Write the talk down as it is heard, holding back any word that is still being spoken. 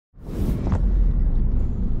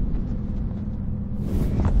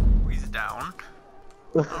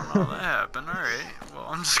Oh, that happened. Alright. Well,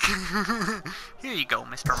 I'm just kidding. Here you go,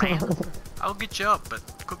 Mr. Man. I'll get you up, but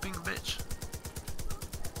quit being a bitch.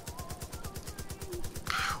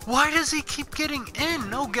 Why does he keep getting in?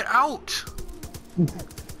 No, get out.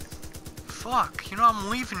 Fuck. You know, I'm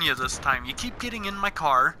leaving you this time. You keep getting in my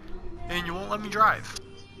car, and you won't let me drive.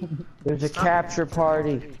 There's a capture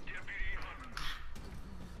party.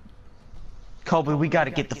 Kobe, we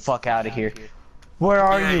gotta get the fuck out of here. Where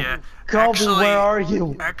are you? Yeah. Kobe, Actually, where are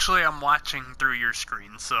you? Actually, I'm watching through your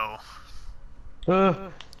screen, so...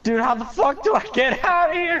 Dude, how the fuck do I get out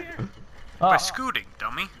of here? By scooting,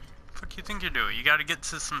 dummy. What you think you're doing? You gotta get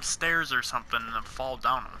to some stairs or something and then fall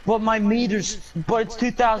down them. But my meters, but it's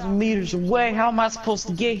 2,000 meters away. How am I supposed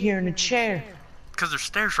to get here in a chair? Because there's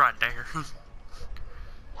stairs right there.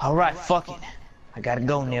 Alright, fuck it. I gotta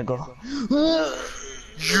go, nigga.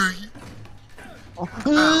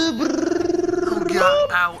 Oh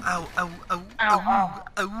god, ow, ow, ow, ow, ow,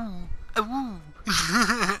 ow, ow.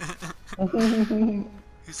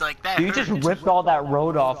 He's like that. You just ripped all that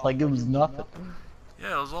road off like it was nothing.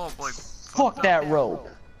 Yeah, it was all like... Fuck that road.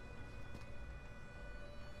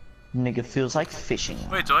 Nigga feels like fishing.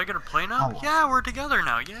 Wait, do I get a play now? Yeah, we're together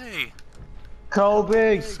now, yay.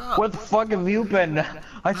 Kobe, where the fuck have you been?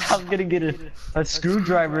 I thought I was gonna get a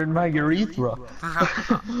screwdriver in my urethra.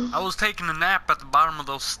 I was taking a nap at the bottom of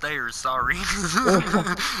those stairs, sorry.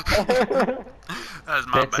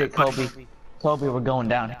 That's it, Kobe. Kobe, we're going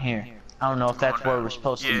down here. I don't know if that's where we're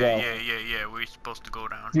supposed to go. Yeah, we're supposed to go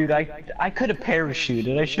down. Dude, I could have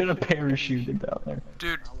parachuted. I should have parachuted down there.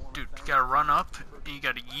 Dude, you gotta run up, and you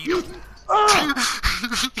gotta yeet him.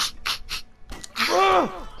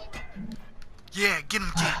 Yeah, get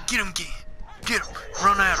him, get him,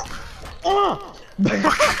 run at him.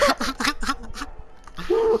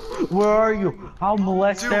 Where are you? I'll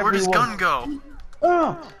molest everyone. Where'd his gun go?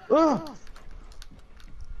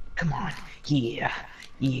 Come on, yeah.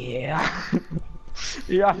 Yeah,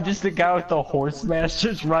 I'm just a guy with the horse mask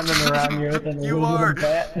just running around here with an aluminum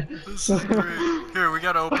bat. This is great. Here, we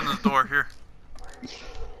gotta open this door, here.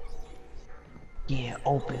 Yeah,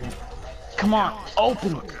 open it. Come on,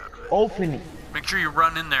 open it. Open it. Make sure you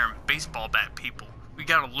run in there and baseball bat people. We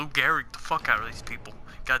gotta Lou Gehrig the fuck out of these people.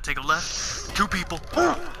 Gotta take a left. 2 people.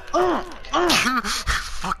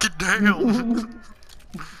 Fucking damn.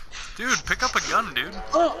 Dude, pick up a gun, dude.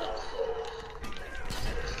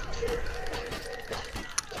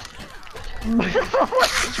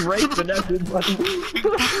 Just raping everybody.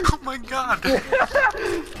 Oh my god.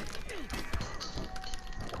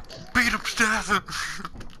 Beat him, Stephen.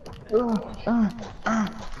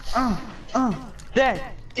 That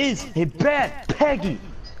is a bad Peggy.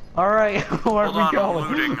 Alright, where are we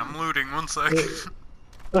going? I'm looting, 1 second.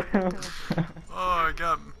 Oh, I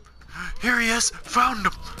got him. Here he is, found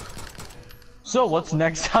him. So, what's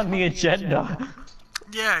next on the agenda?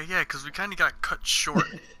 Yeah, because we kinda got cut short.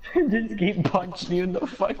 Just keep punching you in the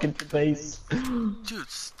fucking face. Dude,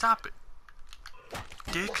 stop it.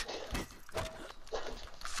 Dick.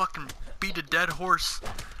 Fucking beat a dead horse.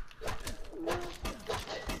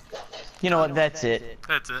 You know what, that's it.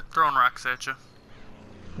 That's it. Throwing rocks at you.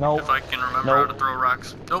 Nope. If I can remember how to throw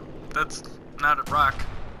rocks. Nope, that's not a rock.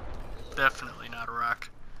 Definitely not a rock.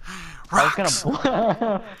 Rocks!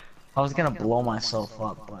 I was gonna blow myself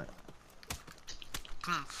up, but...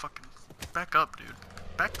 Fucking back up, dude.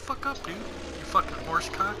 Back the fuck up, dude. You fucking horse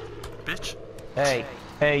cock, bitch. Hey,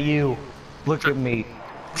 you. Look at me.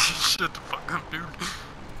 Shut the fuck up, dude.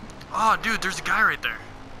 Oh, dude, there's a guy right there.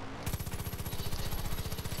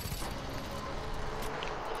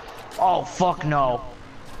 Oh, fuck no.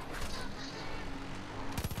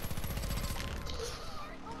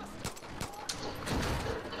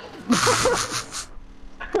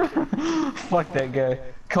 Fuck that guy.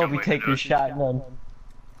 Kobe, take your shotgun.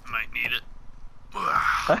 Might need it.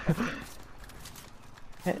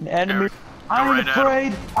 An enemy. I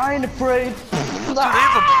ain't afraid. Dude, they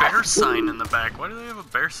have a bear sign in the back. Why do they have a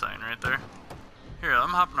bear sign right there? Here, I'm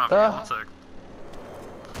hopping off here. 1 sec.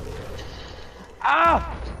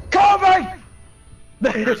 Ah! Kobe!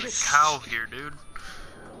 There's a cow here, dude.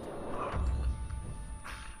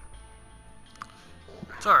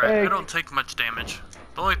 It's alright, I don't take much damage.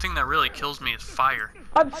 The only thing that really kills me is fire.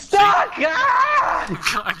 I'm stuck! Ah!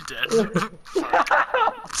 I'm dead.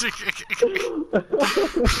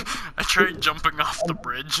 I tried jumping off the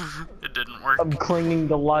bridge. It didn't work. I'm clinging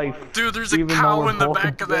to life. Dude, there's a cow in the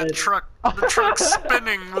back of that truck. The truck's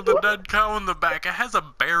spinning with a dead cow in the back. It has a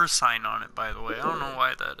bear sign on it, by the way. I don't know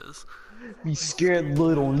why that is. You scared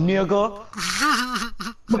little nigga.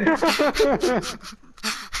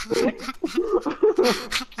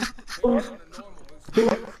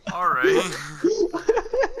 Alright.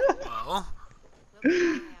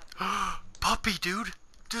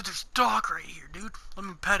 dog right here, dude. Let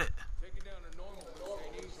me pet it.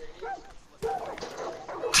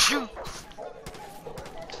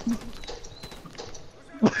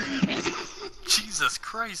 Jesus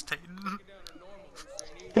Christ, Hayden.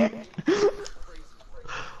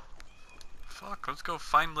 Fuck, let's go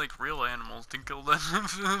find like real animals to kill them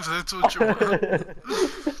if that's what you want.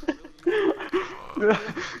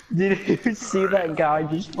 Did you see that guy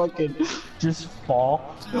just fucking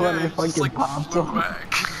fall? Yeah, he fucking just like popped flew him.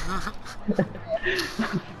 back.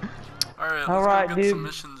 Alright, let's Alright, go get dude. some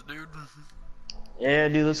missions, dude. Yeah,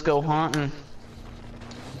 dude, let's go hunting.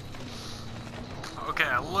 Okay,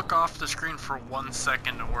 I look off the screen for 1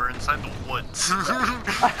 second and we're inside the woods.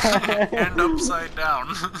 And upside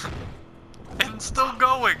down. And still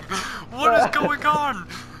going. What is going on?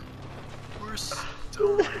 We're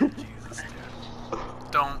still... Jesus, dude.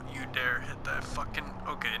 Don't you dare hit that fucking...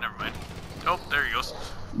 Okay, never mind. Oh, there he goes.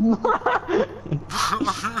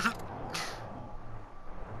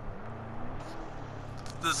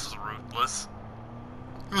 This is ruthless.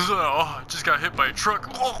 Oh, I just got hit by a truck.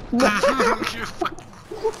 Oh, you fucking...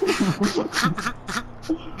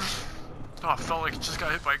 Oh, I felt like I just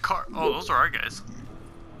got hit by a car. Oh, those are our guys.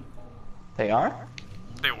 They are?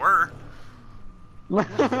 They were. Not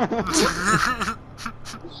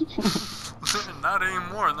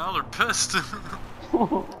anymore, now they're pissed.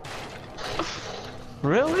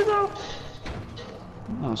 Really though?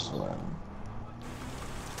 I swear.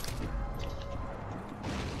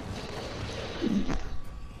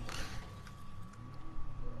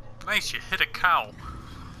 Nice, you hit a cow.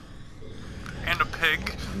 And a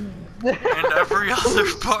pig. And every other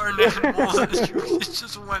barn animal that you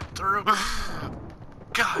just went through.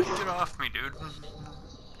 God, get off me, dude.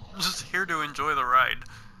 I'm just here to enjoy the ride.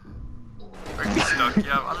 Are you stuck?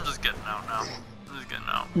 Yeah, I'm just getting out now. I'm just getting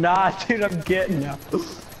out. Nah, dude, I'm getting out. What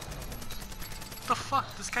the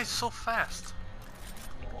fuck? This guy's so fast.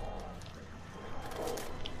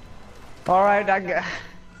 Alright, I got...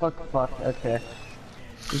 Fuck, okay.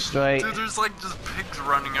 Just right. Dude, there's like just pigs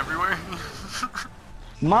running everywhere.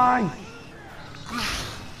 Mine!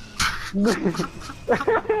 Dude,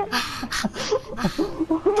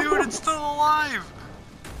 it's still alive!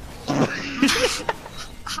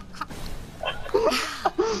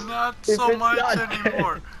 Not so much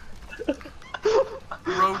anymore.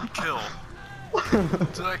 Roadkill.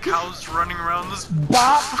 So that cow's running around this.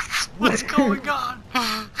 Bop! What's going on?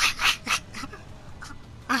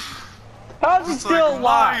 How's he It's still like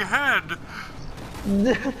my alive? head.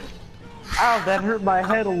 Ow, that hurt my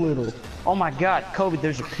head a little. Oh my god, Kobe,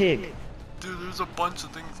 there's a pig. Dude, there's a bunch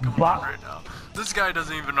of things going Bop. on right now. This guy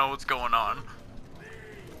doesn't even know what's going on.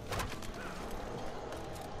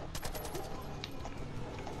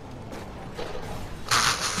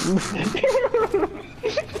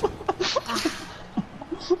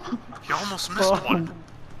 You almost missed one.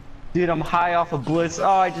 Dude, I'm high off of bliss. Oh,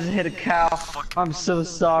 I just hit a cow. I'm so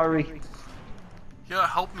sorry. Yeah,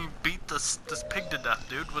 help me beat this pig to death,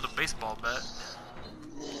 dude, with a baseball bat.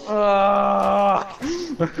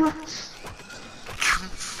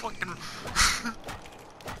 Fucking.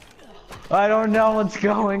 I don't know what's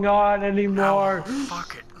going on anymore. Ow,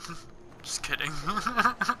 fuck it. Just kidding.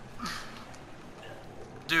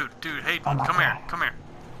 Dude, hey, Oh my come God. here, come here.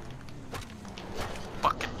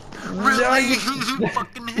 Fucking. Really? You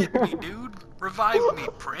fucking hit me, dude. Revive me,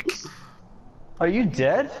 prick. Are you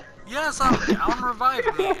dead? Yes, I'm down.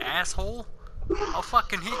 Revive me, asshole. I'll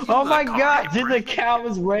fucking hit you. Oh with my a car, god, you dude, the prick. cow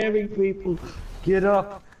is ramming people. Get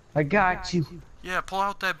up. I got you. Yeah, pull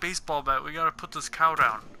out that baseball bat. We gotta put this cow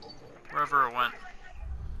down. Wherever it went.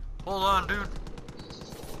 Hold on, dude.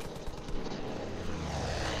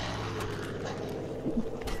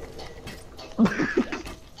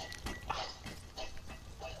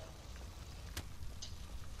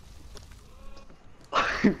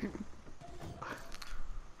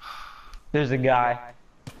 There's a guy.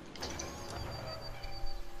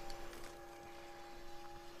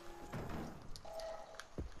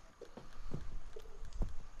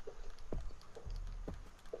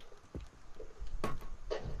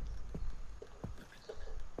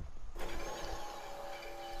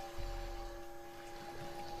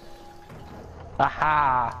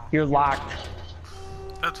 Aha! You're locked.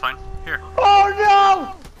 That's fine. Here.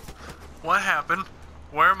 Oh What happened?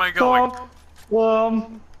 Where am I no! going?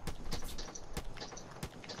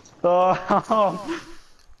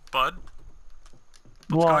 Bud?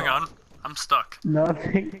 What's going on? I'm stuck.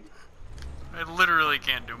 Nothing. I literally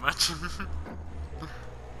can't do much.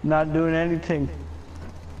 Not doing anything.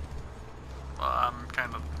 I'm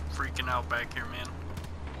kind of freaking out back here, man.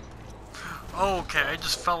 Oh, okay, I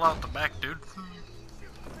just fell out the back, dude.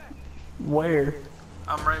 Where?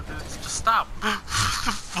 I'm right, but it's just stop.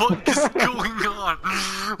 What the fuck is going on?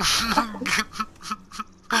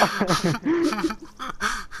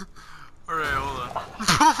 Alright, hold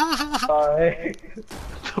on. Alright.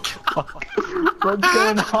 What's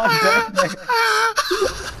going on back there?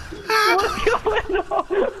 What's going on?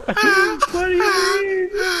 What do you mean?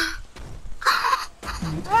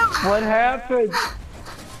 What happened?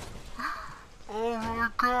 Oh my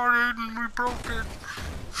god, Aiden, we broke it.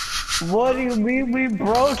 What do you mean we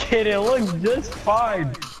broke it? It looks just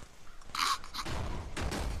fine.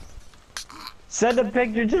 Send a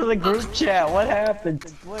picture to the group chat. What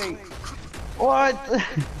happened? Wait. What?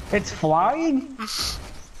 It's flying?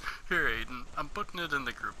 Here, Aiden, I'm putting it in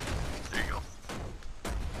the group. There you go.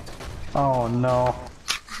 Oh no.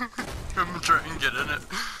 I'm gonna try and get in it.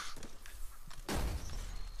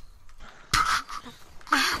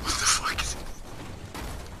 What the fuck is it?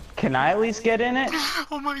 Can I at least get in it?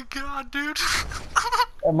 Oh my god, dude.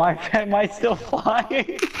 Am I still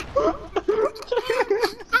flying?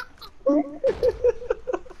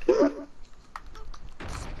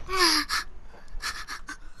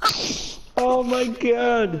 Oh my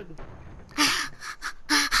god.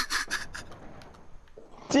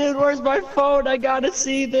 Dude, where's my phone? I gotta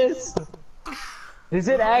see this. Is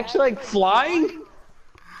it actually like flying?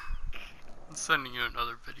 I'm sending you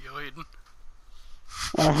another video, Aiden.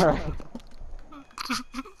 Alright.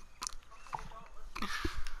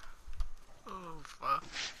 Oh fuck.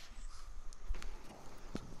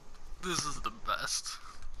 This is the best.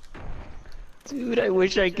 Dude, I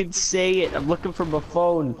wish I could say it. I'm looking for my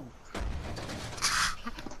phone.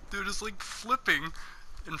 Dude, it's like flipping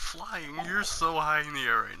and flying. You're so high in the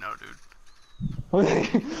air right now, dude.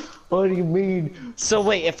 What do you mean? So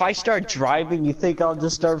wait, if I start driving, you think I'll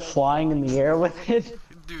just start flying in the air with it?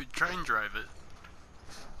 Dude, try and drive it.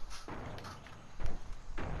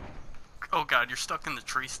 Oh god, you're stuck in the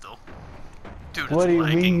tree still. Dude, it's What do you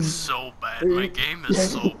lagging mean? so bad. My game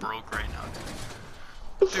is so broke right now,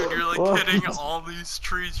 dude. Dude, you're like What? hitting all these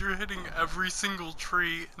trees. You're hitting every single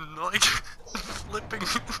tree and like flipping.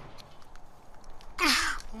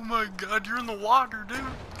 Oh my god, you're in the water, dude.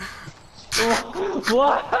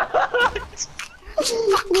 What?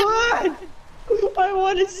 What? I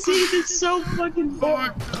want to see this so fucking Oh my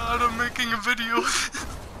bad. god, I'm making a video.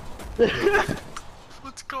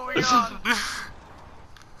 What's going on?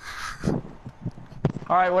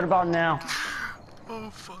 Alright, what about now? Oh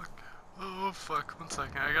fuck. Oh fuck. 1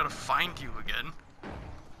 second. I gotta find you again.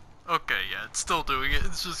 Okay, yeah, it's still doing it.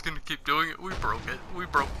 It's just gonna keep doing it. We broke it. We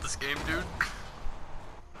broke this game, dude.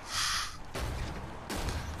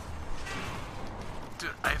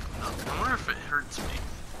 Dude, I have nothing. I wonder if it hurts me.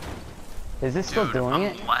 Is this still Dude, doing I'm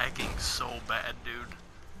it? lagging so bad, dude.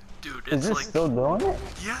 Dude, Is it's this like... still doing it?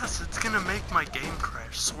 Yes, it's gonna make my game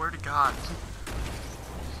crash, swear to god.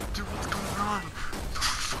 Dude, what's going on?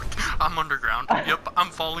 Fuck. I'm underground. Yep, I'm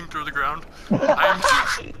falling through the ground. I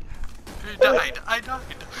died. I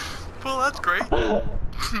died. Well, that's great.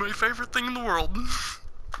 My favorite thing in the world.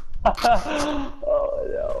 Oh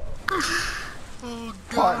no. Oh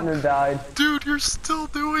god. Partner died. Dude, you're still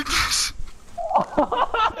doing this.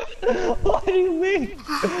 What do you mean?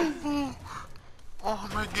 Oh,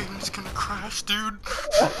 my game's gonna crash, dude.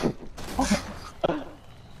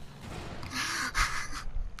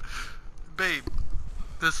 Babe,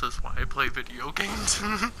 this is why I play video games.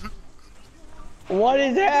 What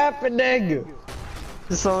is happening?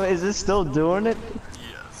 So is this still doing it?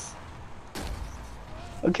 Yes.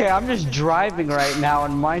 Okay, I'm just driving right now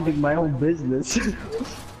and minding my own business. Did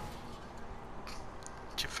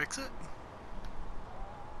you fix it?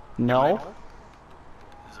 No?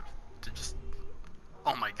 Is it just...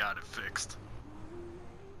 Oh my god, it fixed.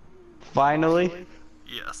 Finally?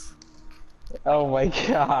 Yes. Oh my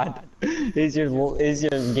god. Is your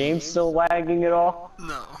game still lagging at all?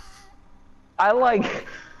 No.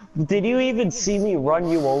 Did you even see me run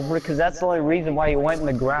you over? Because that's the only reason why you went in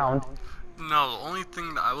the ground. No, the only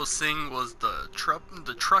thing that I was seeing was the truck.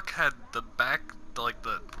 The truck had the back, like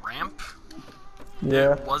the ramp.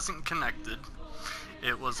 Yeah. It wasn't connected.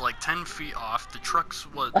 It was like 10 feet off. The truck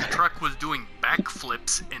was doing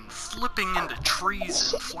backflips and flipping into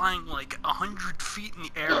trees and flying like 100 feet in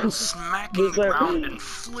the air and smacking the ground and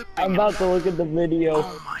flipping. I'm about to look at the video.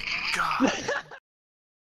 Oh my god.